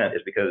 50%,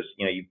 is because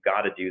you've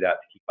got to do that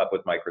to keep up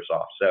with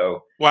Microsoft.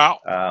 So wow,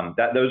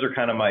 those are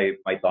kind of my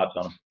thoughts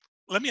on them.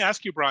 Let me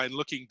ask you, Brian,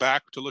 looking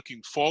back to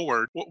looking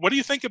forward, what do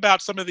you think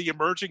about some of the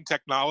emerging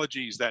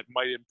technologies that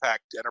might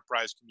impact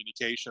enterprise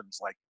communications,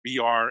 like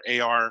VR,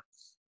 AR,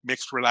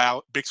 mixed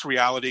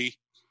reality?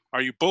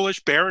 Are you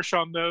bullish, bearish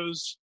on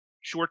those?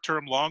 Short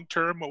term, long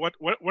term?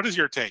 What is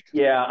your take?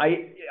 Yeah,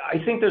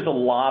 I think there's a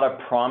lot of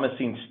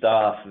promising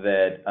stuff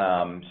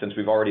that since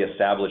we've already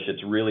established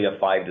it's really a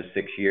 5 to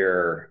 6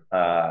 year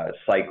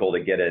cycle to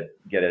get it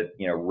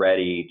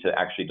ready to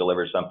actually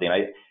deliver something.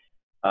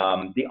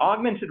 The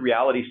augmented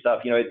reality stuff,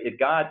 I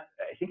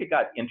think it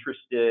got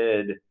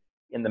interested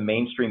in the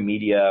mainstream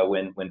media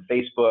when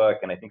Facebook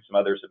and I think some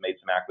others have made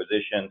some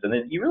acquisitions, and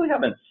then you really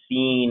haven't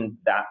seen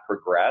that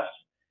progress.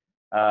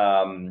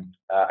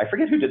 I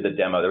forget who did the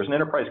demo. There was an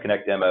Enterprise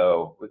Connect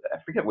demo. I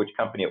forget which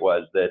company it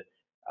was that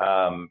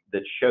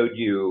showed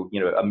you,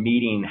 a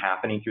meeting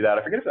happening through that.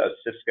 I forget if that was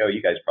Cisco.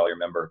 You guys probably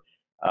remember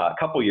a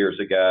couple years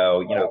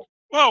ago.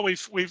 Well, we've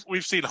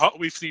seen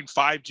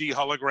 5G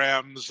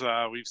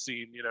holograms. We've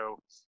seen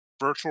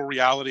virtual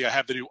reality. I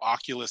have the new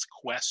Oculus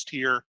Quest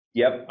here.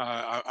 Yep.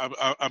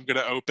 I'm going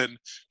to open.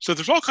 So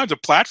there's all kinds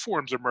of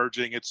platforms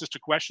emerging. It's just a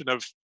question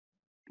of,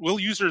 will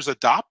users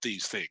adopt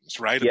these things,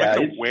 right? Yeah, I'm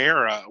going to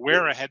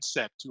wear a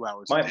headset 2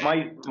 hours a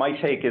day. My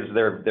take is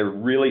they're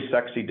really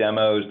sexy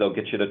demos. They'll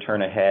get you to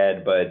turn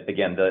ahead. But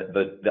again,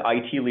 the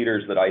IT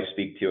leaders that I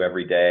speak to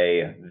every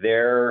day,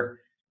 they're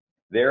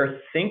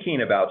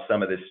thinking about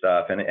some of this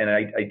stuff. And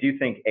I do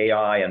think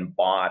AI and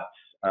bots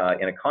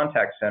in a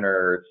contact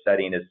center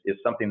setting is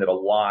something that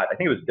I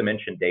think it was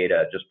Dimension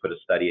Data just put a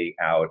study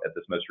out at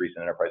this most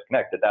recent Enterprise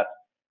Connect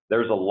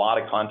there's a lot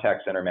of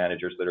contact center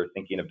managers that are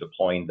thinking of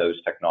deploying those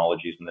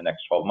technologies in the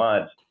next 12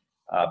 months,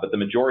 but the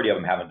majority of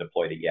them haven't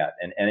deployed it yet.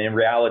 And in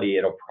reality,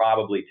 it'll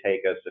probably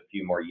take us a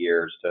few more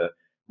years to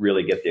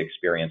really get the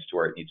experience to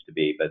where it needs to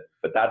be. But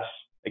that's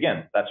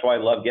why I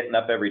love getting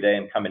up every day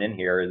and coming in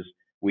here, is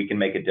we can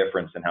make a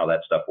difference in how that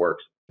stuff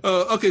works.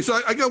 Okay,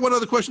 so I got one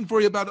other question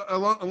for you about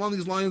along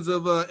these lines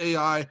of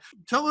AI.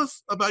 Tell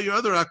us about your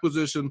other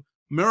acquisition,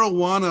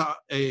 Marijuana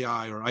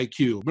AI or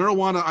IQ.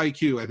 Marijuana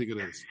IQ, I think it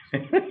is.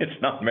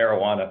 It's not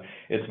marijuana.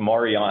 It's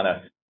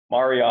Mariana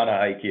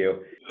IQ.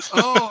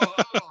 Oh.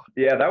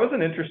 Yeah, that was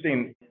an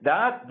interesting,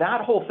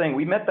 that whole thing.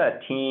 We met that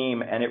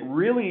team, and it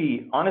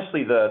really,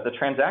 honestly, the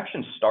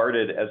transaction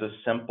started as a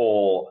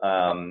simple,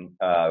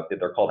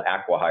 they're called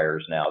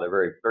acqui-hires now. They're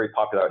very, very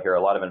popular out here.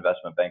 A lot of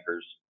investment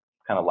bankers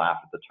kind of laugh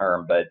at the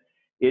term, but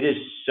it is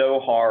so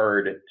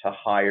hard to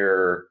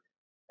hire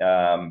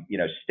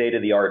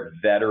state-of-the-art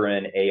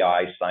veteran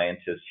AI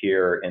scientists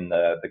here in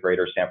the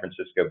greater San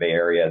Francisco Bay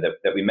Area,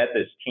 that we met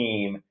this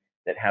team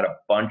that had a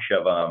bunch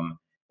of them,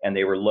 and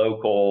they were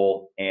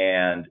local,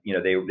 and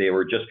they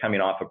were just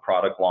coming off a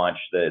product launch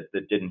that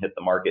didn't hit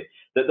the market.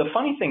 The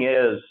funny thing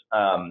is,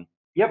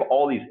 you have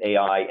all these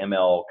AI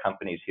ML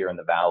companies here in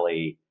the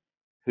Valley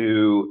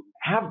who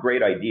have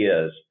great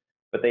ideas,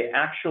 but they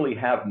actually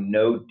have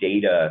no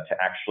data to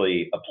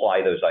actually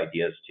apply those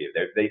ideas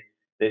to.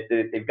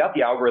 They've got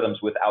the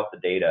algorithms without the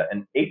data,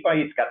 and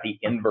 8x8's got the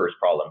inverse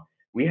problem.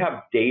 We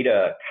have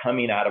data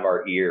coming out of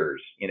our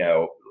ears,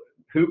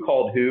 who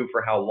called who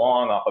for how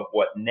long, off of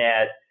what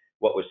net,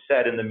 what was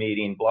said in the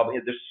meeting, blah, blah.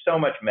 There's so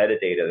much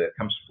metadata that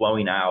comes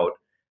flowing out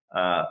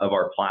of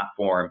our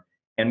platform.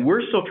 And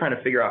we're still trying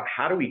to figure out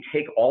how do we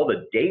take all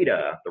the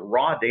data, the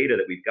raw data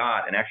that we've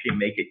got, and actually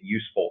make it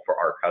useful for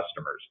our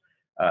customers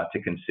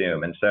to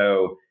consume. And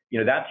so,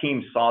 that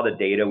team saw the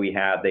data we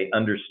had. They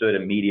understood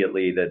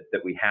immediately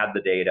that we had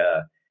the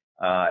data.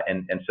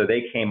 And so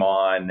they came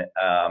on,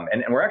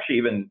 and we're actually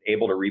even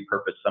able to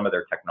repurpose some of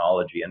their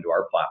technology into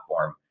our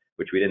platform,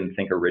 which we didn't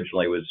think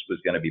originally was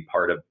going to be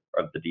part of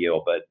the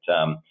deal. But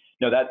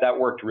that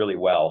worked really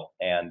well,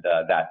 and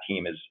that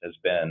team has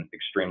been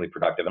extremely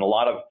productive. And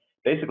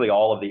basically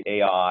all of the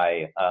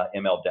AI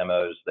ML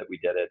demos that we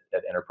did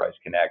at Enterprise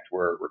Connect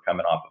were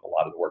coming off of a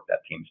lot of the work that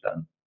team's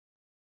done.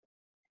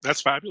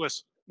 That's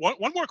fabulous.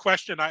 One more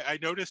question. I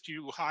noticed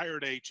you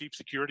hired a chief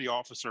security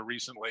officer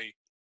recently.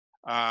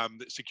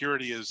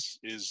 Security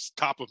is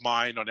top of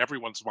mind on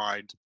everyone's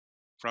mind,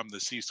 from the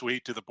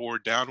C-suite to the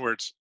board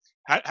downwards.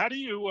 How do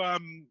you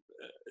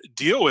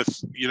deal with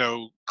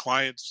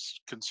clients'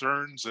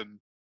 concerns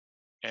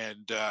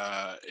and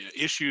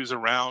issues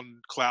around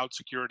cloud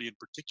security in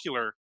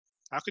particular?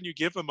 How can you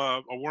give them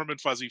a warm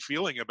and fuzzy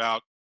feeling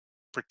about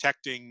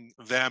protecting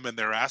them and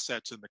their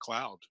assets in the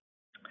cloud?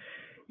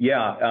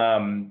 Yeah.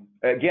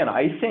 Again,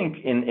 I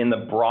think in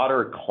the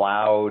broader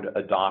cloud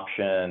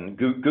adoption,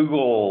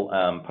 Google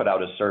put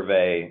out a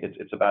survey.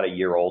 It's about a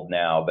year old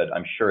now, but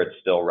I'm sure it's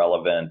still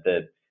relevant,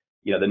 that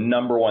the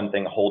number one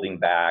thing holding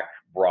back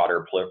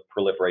broader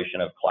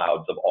proliferation of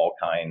clouds of all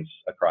kinds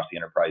across the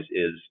enterprise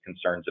is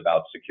concerns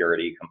about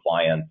security,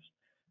 compliance,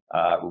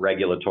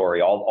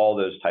 regulatory, all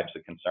those types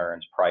of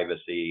concerns,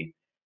 privacy.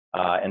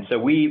 And so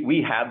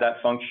we had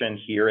that function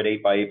here at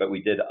 8x8, but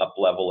we did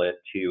up-level it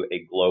to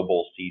a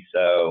global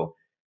CISO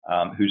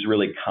who's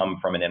really come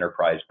from an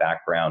enterprise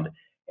background.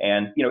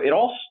 And it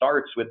all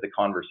starts with the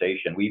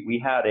conversation.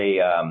 We had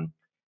a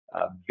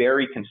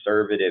very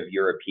conservative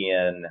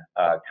European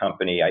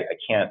company. I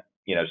can't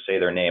say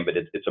their name, but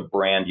it's a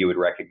brand you would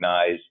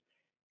recognize,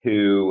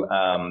 who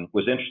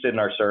was interested in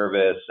our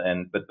service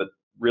but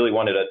really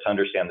wanted to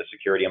understand the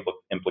security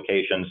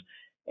implications.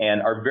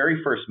 And our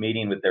very first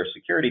meeting with their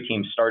security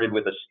team started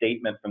with a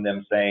statement from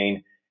them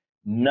saying,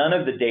 none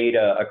of the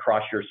data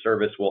across your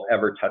service will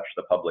ever touch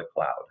the public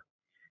cloud.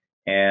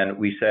 And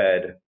we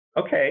said,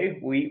 okay,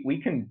 we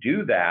can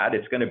do that.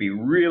 It's going to be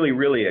really,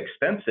 really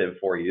expensive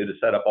for you to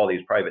set up all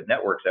these private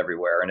networks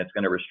everywhere, and it's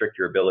going to restrict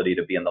your ability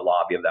to be in the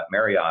lobby of that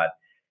Marriott.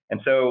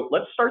 And so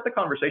let's start the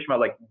conversation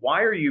about,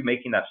 why are you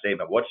making that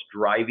statement? What's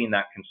driving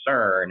that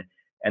concern?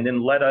 And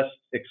then let us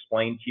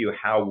explain to you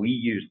how we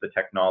use the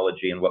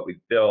technology and what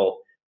we've built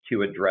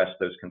to address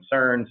those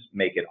concerns,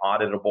 make it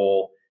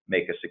auditable,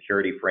 make a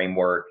security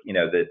framework,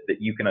 that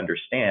you can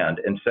understand.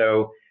 And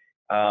so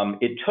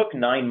it took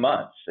 9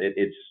 months.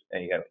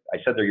 I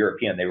said they're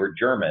European, they were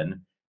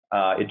German.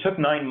 It took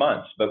 9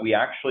 months, but we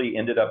actually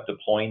ended up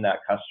deploying that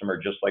customer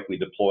just like we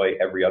deploy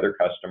every other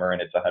customer,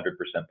 and it's 100%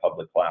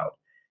 public cloud.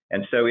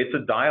 And so it's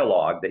a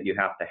dialogue that you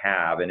have to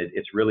have, and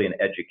it's really an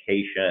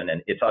education,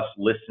 and it's us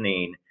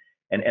listening.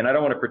 And I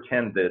don't want to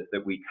pretend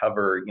that we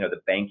cover,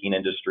 the banking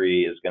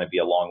industry is going to be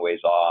a long ways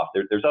off.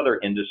 There's other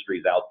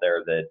industries out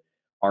there that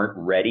aren't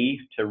ready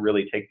to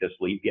really take this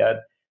leap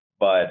yet,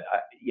 but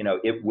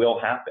it will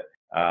happen.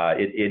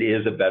 It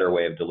is a better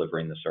way of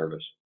delivering the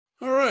service.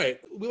 All right.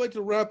 We like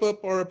to wrap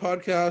up our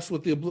podcast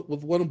with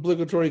one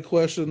obligatory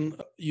question.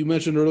 You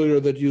mentioned earlier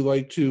that you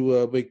like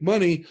to make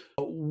money.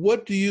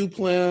 What do you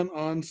plan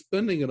on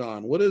spending it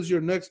on? What is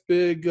your next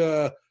big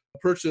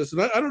purchase?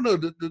 And I don't know,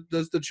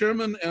 does the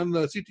chairman and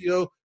the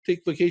CTO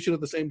take vacation at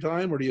the same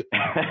time, or do you?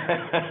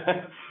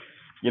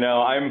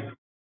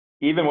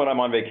 Even when I'm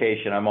on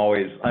vacation, I'm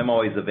always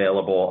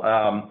available.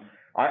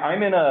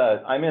 I'm in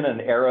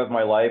an era of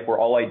my life where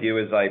all I do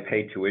is I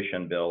pay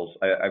tuition bills.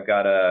 I've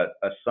got a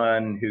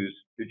son who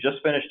just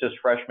finished his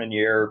freshman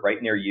year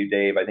right near you,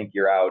 Dave. I think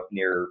you're out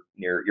near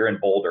you're in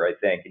Boulder, I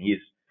think, and he's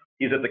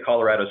at the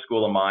Colorado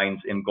School of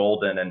Mines in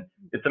Golden. And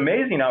it's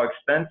amazing how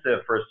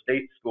expensive for a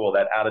state school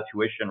that out of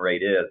tuition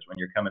rate is when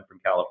you're coming from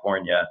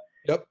California.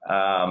 Yep.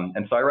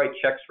 And so I write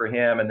checks for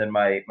him. And then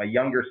my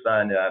younger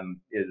son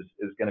is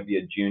going to be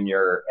a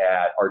junior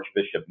at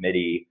Archbishop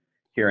Mitty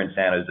here in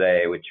San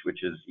Jose,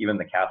 which is, even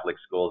the Catholic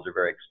schools are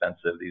very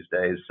expensive these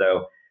days.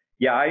 So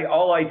yeah,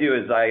 all I do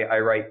is I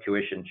write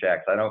tuition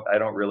checks. I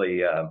don't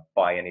really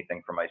buy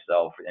anything for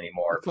myself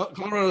anymore.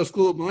 Colorado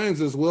School of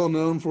Mines is well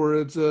known for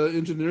its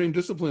engineering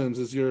disciplines.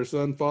 Is your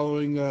son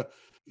following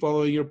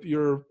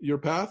your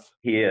path?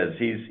 He is.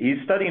 He's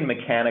studying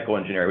mechanical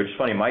engineering, which is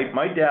funny.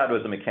 My dad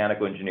was a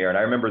mechanical engineer, and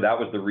I remember that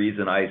was the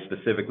reason I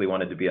specifically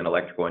wanted to be an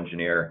electrical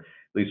engineer,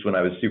 at least when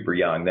I was super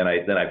young. Then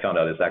I found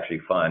out it's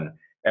actually fun.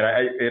 And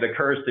it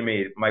occurs to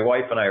me, my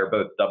wife and I are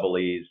both double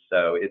E's,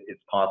 so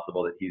it's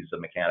possible that he's a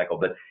mechanical,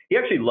 but he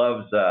actually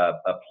loves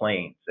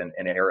planes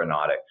and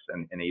aeronautics,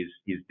 and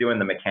he's doing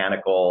the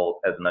mechanical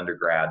as an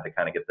undergrad to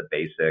kind of get the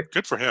basics.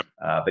 Good for him.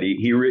 But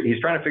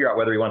he's trying to figure out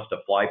whether he wants to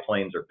fly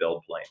planes or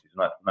build planes. He's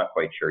not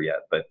quite sure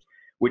yet, but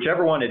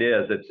whichever one it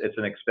is, it's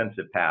an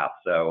expensive path.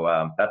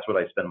 So that's what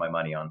I spend my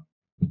money on.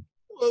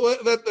 Well,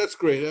 that's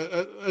great.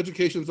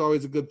 Education is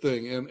always a good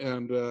thing,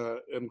 and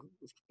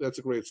that's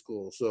a great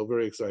school. So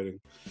very exciting.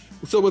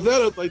 So with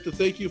that, I'd like to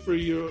thank you for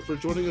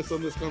joining us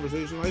on this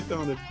conversation. I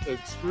found it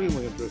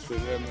extremely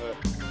interesting, and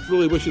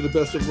really wish you the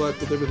best of luck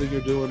with everything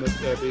you're doing at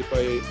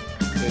 8x8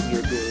 and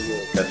your dual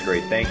role. That's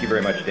great. Thank you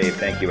very much, Dave.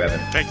 Thank you, Evan.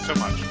 Thanks so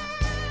much.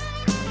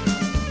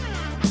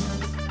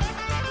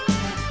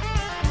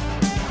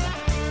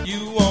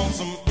 You want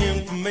some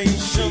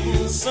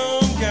information,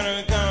 some kind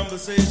of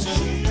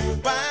conversation.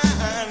 Why